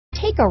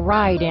Take a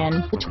ride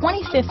in the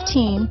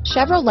 2015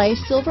 Chevrolet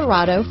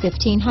Silverado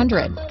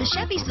 1500. The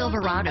Chevy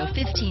Silverado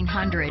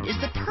 1500 is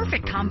the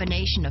perfect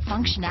combination of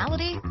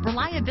functionality,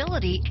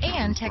 reliability,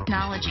 and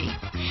technology.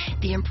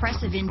 The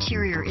impressive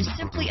interior is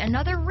simply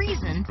another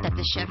reason that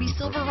the Chevy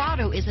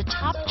Silverado is a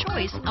top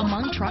choice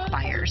among truck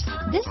buyers.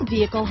 This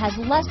vehicle has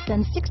less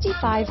than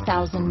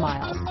 65,000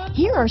 miles.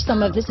 Here are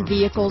some of this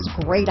vehicle's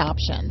great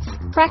options: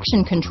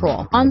 traction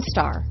control,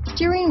 OnStar,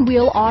 steering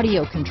wheel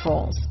audio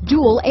controls,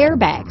 dual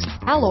airbags,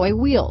 alloy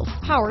wheels,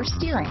 power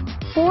steering,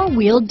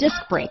 four-wheel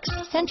disc brakes,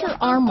 center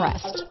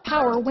armrest,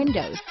 power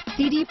windows,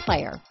 CD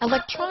player,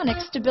 electronic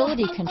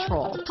stability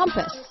control,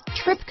 compass,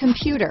 trip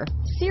computer,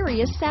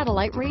 Sirius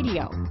Satellite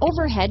Radio,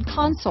 overhead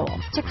console,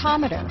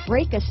 tachometer,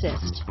 brake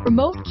assist,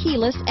 remote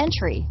keyless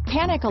entry,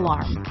 panic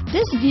alarm.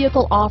 This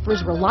vehicle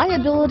offers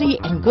reliability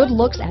and good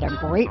looks at a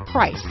great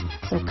price.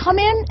 So come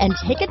in and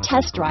take a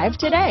test drive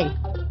today.